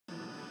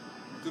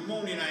Good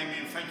morning, Amy,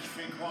 and thank you for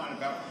inquiring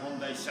about the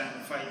Hyundai Santa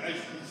Fe. As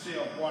you can see,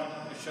 I've won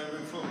on the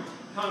showroom floor.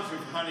 Comes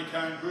with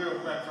honeycomb, grille,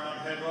 wraparound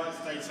headlights,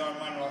 daytime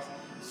running lights.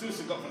 It's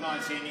also got the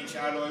 19-inch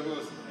alloy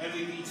wheels,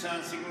 LED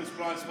turn signals,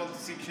 blind spot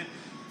detection,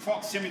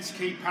 proximity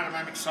key,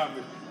 panoramic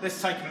sunroof. Let's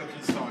take a look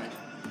inside.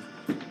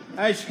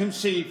 As you can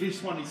see,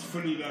 this one is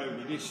fully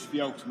loaded. This is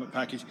the ultimate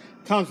package.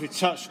 Comes with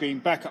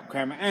touchscreen, backup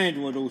camera,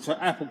 Android Auto,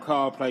 Apple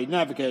CarPlay,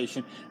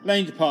 navigation,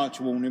 lane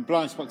departure warning,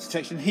 blind spot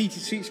detection,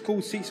 heated seats,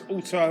 cooled seats,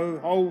 auto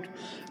hold,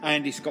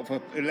 and it's got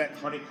the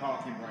electronic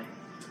parking brake.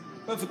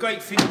 But the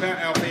great thing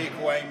about our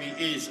vehicle, Amy,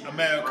 is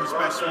America's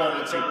best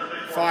warranty.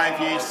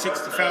 5 years,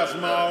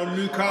 60,000 mile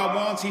new car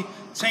warranty,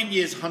 10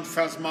 years,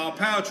 100,000 mile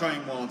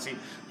powertrain warranty,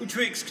 which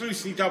we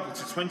exclusively double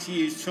to 20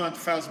 years,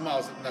 200,000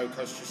 miles at no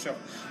cost to yourself.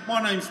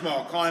 My name's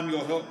Mark, I'm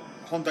your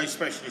Hyundai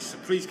specialist, so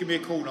please give me a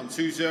call on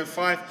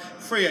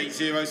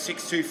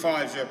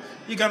 205-380-6250.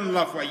 You're going to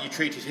love the way you're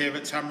treated here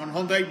at Tameron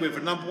Hyundai. We're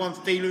the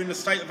 #1 dealer in the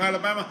state of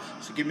Alabama,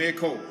 so give me a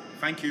call.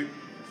 Thank you.